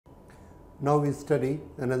Now we study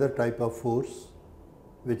another type of force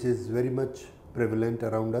which is very much prevalent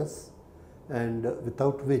around us and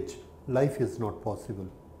without which life is not possible,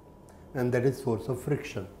 and that is force of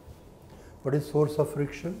friction. What is force of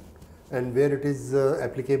friction and where it is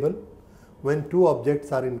applicable? When two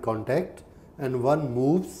objects are in contact and one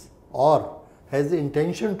moves or has the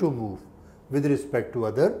intention to move with respect to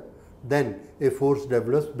other, then a force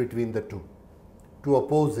develops between the two to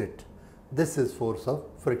oppose it. This is force of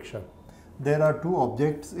friction. There are two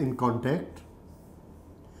objects in contact.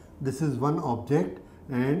 This is one object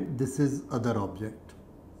and this is other object.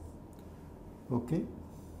 Okay.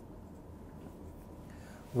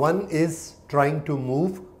 One is trying to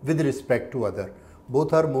move with respect to other.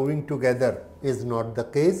 Both are moving together is not the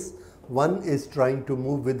case. One is trying to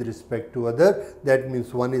move with respect to other. That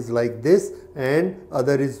means one is like this and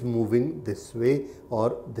other is moving this way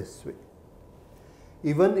or this way.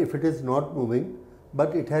 Even if it is not moving,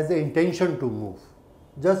 but it has the intention to move,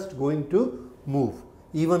 just going to move,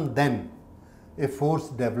 even then a force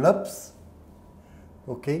develops.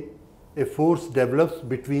 Okay, a force develops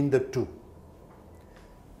between the two.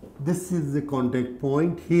 This is the contact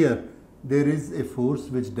point. Here there is a force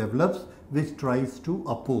which develops, which tries to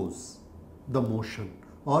oppose the motion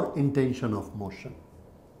or intention of motion.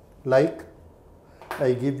 Like,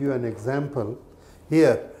 I give you an example.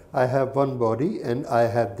 Here I have one body and I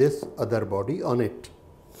have this other body on it.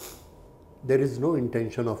 There is no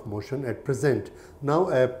intention of motion at present. Now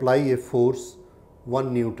I apply a force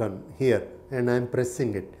 1 Newton here and I am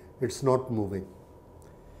pressing it. It is not moving.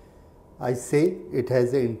 I say it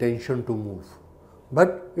has an intention to move,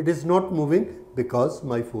 but it is not moving because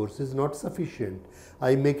my force is not sufficient.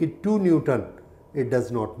 I make it 2 Newton, it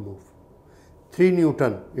does not move. 3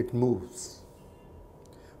 Newton, it moves.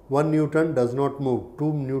 1 Newton does not move,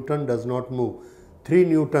 2 Newton does not move, 3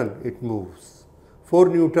 Newton it moves, 4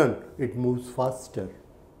 Newton it moves faster.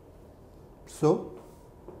 So,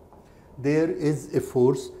 there is a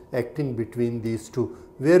force acting between these two.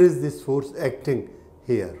 Where is this force acting?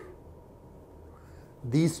 Here.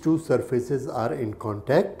 These two surfaces are in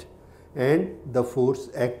contact and the force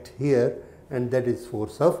acts here, and that is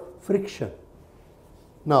force of friction.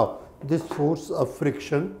 Now, this force of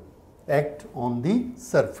friction act on the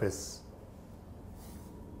surface.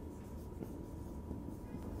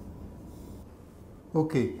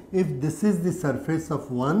 Okay, if this is the surface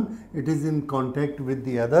of one, it is in contact with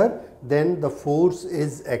the other, then the force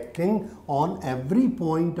is acting on every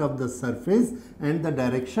point of the surface and the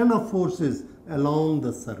direction of force is along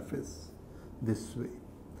the surface this way.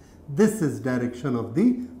 This is direction of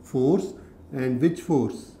the force, and which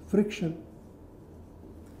force? Friction.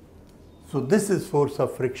 So, this is force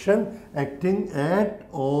of friction acting at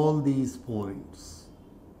all these points.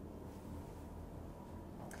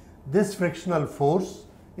 This frictional force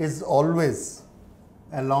is always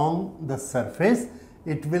along the surface.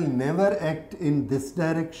 It will never act in this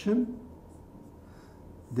direction,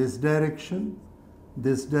 this direction,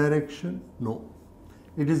 this direction. No.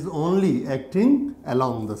 It is only acting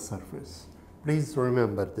along the surface. Please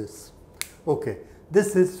remember this. Okay.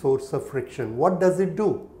 This is force of friction. What does it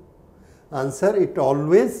do? Answer, it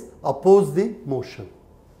always opposes the motion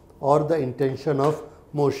or the intention of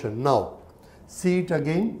motion. Now, see it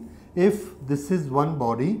again. If this is one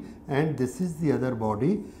body and this is the other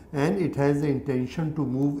body and it has the intention to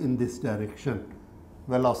move in this direction,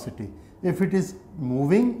 velocity. If it is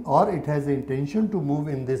moving or it has the intention to move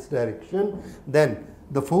in this direction, then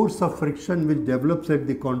the force of friction which develops at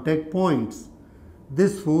the contact points,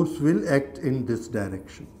 this force will act in this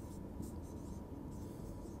direction.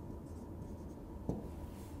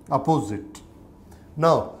 Opposite.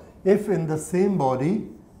 Now, if in the same body,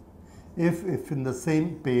 if in the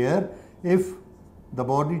same pair, if the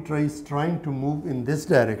body trying to move in this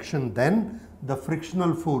direction, then the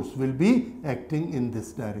frictional force will be acting in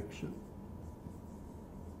this direction.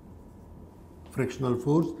 Frictional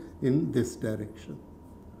force in this direction.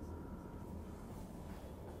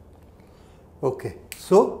 Okay.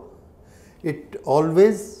 So, it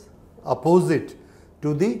always opposite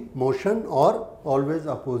to the motion or always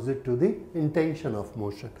opposite to the intention of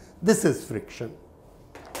motion. This is friction.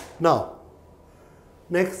 Now,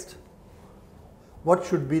 next, what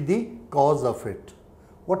should be the cause of it?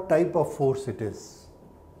 What type of force it is?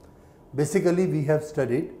 Basically, we have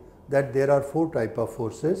studied that there are 4 types of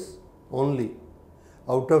forces only,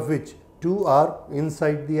 out of which 2 are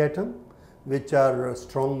inside the atom, which are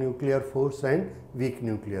strong nuclear force and weak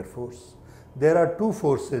nuclear force. There are 2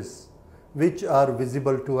 forces which are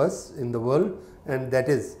visible to us in the world, and that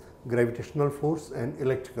is gravitational force and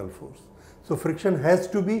electrical force. So, friction has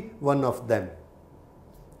to be one of them,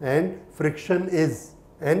 and friction is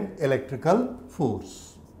an electrical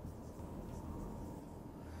force.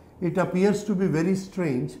 It appears to be very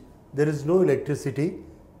strange. There is no electricity.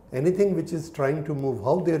 Anything which is trying to move,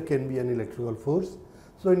 how there can be an electrical force?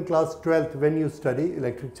 So in class 12th, when you study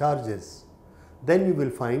electric charges, then you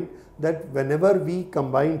will find that whenever we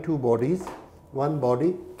combine two bodies, one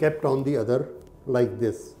body kept on the other like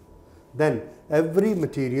this, then every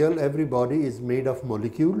material, every body is made of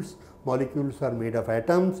molecules. Molecules are made of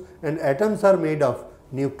atoms, and atoms are made of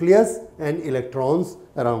nucleus and electrons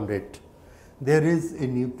around it. There is a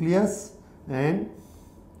nucleus and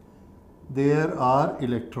there are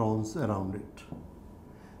electrons around it.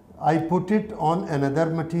 I put it on another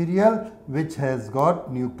material which has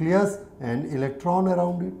got nucleus and electron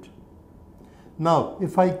around it. Now,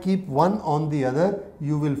 if I keep one on the other,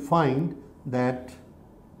 you will find that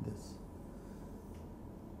this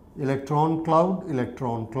electron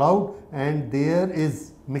cloud, and there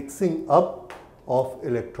is mixing up of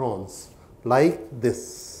electrons like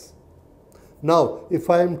this. Now, if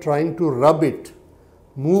I am trying to rub it,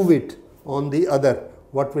 move it on the other,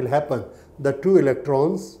 what will happen? The two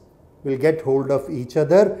electrons will get hold of each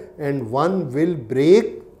other and one will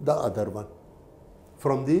break the other one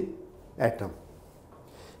from the atom.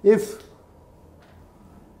 If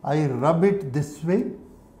I rub it this way,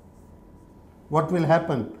 what will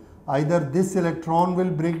happen? Either this electron will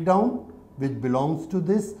break down, which belongs to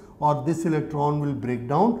this, or this electron will break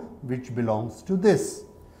down, which belongs to this.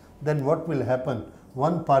 Then what will happen?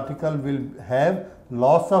 One particle will have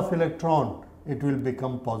loss of electron, it will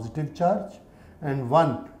become positive charge, and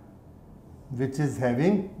one which is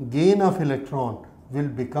having gain of electron will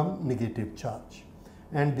become negative charge.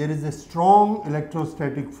 And there is a strong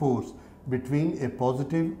electrostatic force between a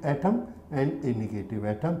positive atom and a negative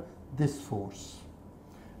atom, this force.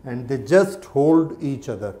 And they just hold each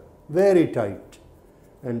other very tight,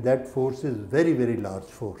 and that force is very, very large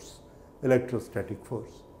force, electrostatic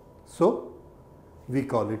force. So we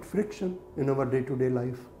call it friction in our day-to-day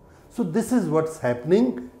life. So this is what's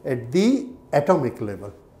happening at the atomic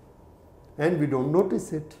level, and we don't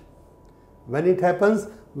notice it. When it happens,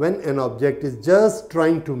 when an object is just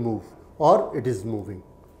trying to move or it is moving,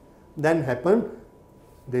 then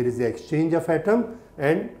there is an exchange of atom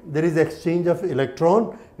and there is exchange of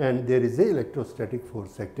electron and there is a electrostatic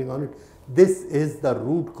force acting on it. This is the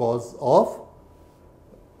root cause of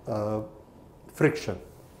friction.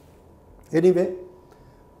 Anyway,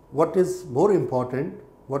 what is more important,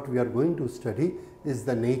 what we are going to study is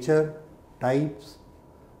the nature, types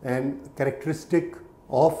and characteristic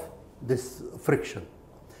of this friction.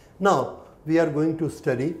 Now, we are going to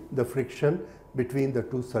study the friction between the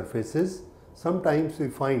two surfaces. Sometimes we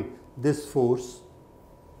find this force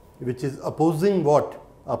which is opposing what?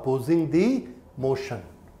 Opposing the motion,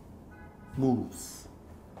 moves.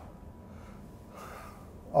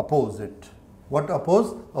 Oppose it. What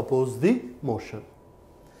oppose? Oppose the motion.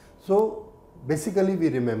 So, basically we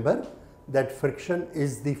remember that friction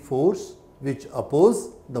is the force which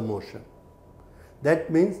oppose the motion.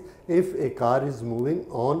 That means if a car is moving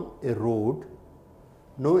on a road,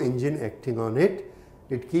 no engine acting on it,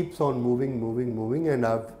 it keeps on moving and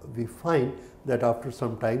we find that after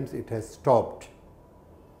some times it has stopped.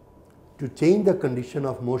 To change the condition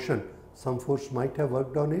of motion, some force might have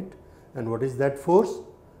worked on it, and what is that force?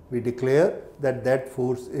 We declare that that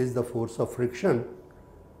force is the force of friction,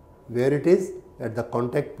 where it is at the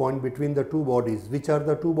contact point between the two bodies. Which are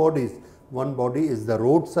the two bodies? One body is the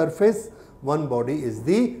road surface, one body is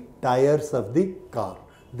the tires of the car.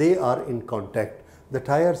 They are in contact. The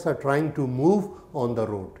tires are trying to move on the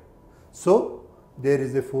road. So there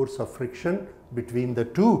is a force of friction between the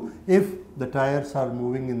two. If the tires are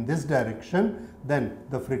moving in this direction, then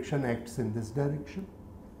the friction acts in this direction.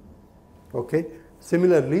 Okay.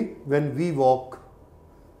 Similarly, when we walk,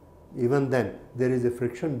 even then there is a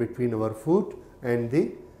friction between our foot and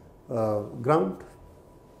the ground.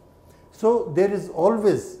 So there is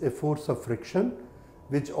always a force of friction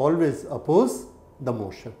which always opposes the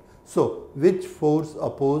motion. So which force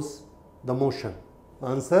opposes the motion?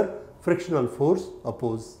 Answer: frictional force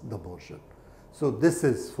opposes the motion. So this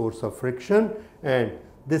is force of friction and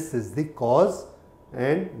this is the cause.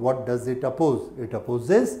 And what does it oppose? It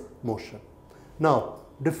opposes motion. Now,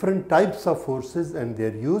 different types of forces and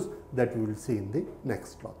their use, that we will see in the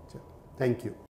next lecture. Thank you.